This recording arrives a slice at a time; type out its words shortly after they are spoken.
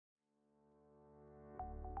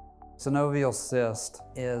Synovial cyst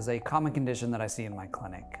is a common condition that I see in my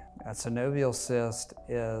clinic. A synovial cyst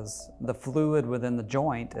is the fluid within the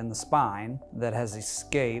joint in the spine that has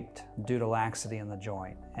escaped due to laxity in the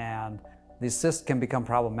joint. And these cysts can become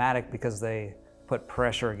problematic because they put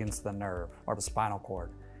pressure against the nerve or the spinal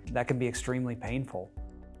cord. That can be extremely painful.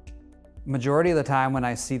 Majority of the time when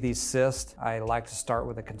I see these cysts, I like to start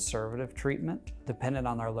with a conservative treatment, dependent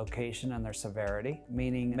on their location and their severity,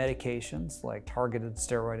 meaning medications like targeted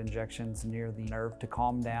steroid injections near the nerve to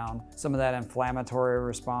calm down some of that inflammatory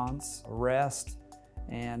response. Rest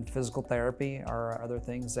and physical therapy are other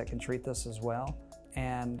things that can treat this as well.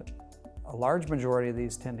 And a large majority of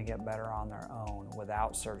these tend to get better on their own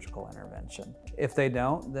without surgical intervention. If they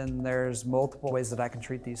don't, then there's multiple ways that I can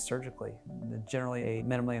treat these surgically. Generally a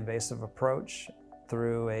minimally invasive approach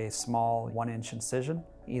through a small 1-inch incision,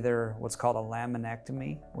 either what's called a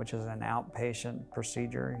laminectomy, which is an outpatient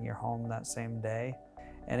procedure, you're home that same day.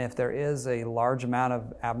 And if there is a large amount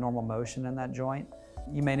of abnormal motion in that joint,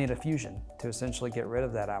 you may need a fusion to essentially get rid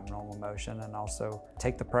of that abnormal motion and also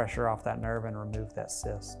take the pressure off that nerve and remove that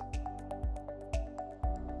cyst.